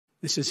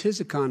This is his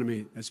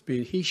economy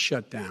he's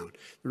shut down.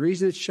 The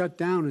reason it's shut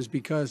down is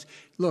because,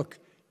 look,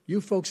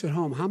 you folks at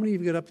home, how many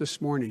of you got up this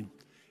morning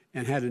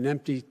and had an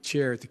empty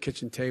chair at the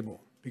kitchen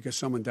table because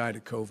someone died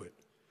of COVID?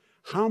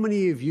 How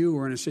many of you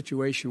were in a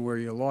situation where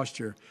you lost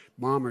your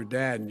mom or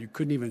dad and you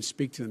couldn't even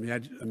speak to them? You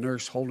had a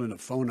nurse holding a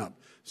phone up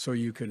so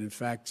you could, in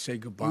fact, say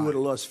goodbye. You would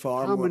have lost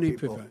far more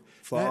people.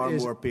 Far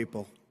more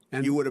people.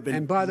 And, you would have been.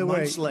 And by the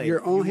way, his own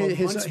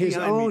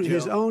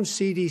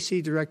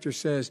CDC director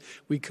says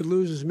we could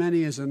lose as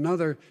many as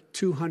another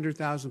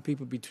 200,000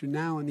 people between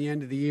now and the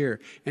end of the year.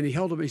 And he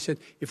held up. He said,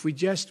 if we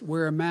just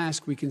wear a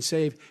mask, we can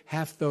save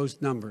half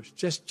those numbers.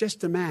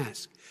 Just a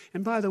mask.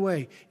 And by the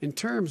way, in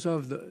terms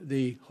of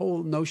the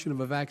whole notion of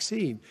a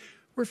vaccine,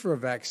 we're for a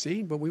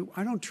vaccine, but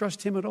I don't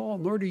trust him at all,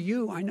 nor do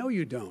you. I know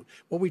you don't.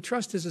 What we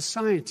trust is a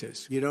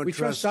scientist. You don't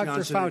trust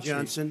Dr. Johnson Fauci. &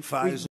 Johnson, Pfizer?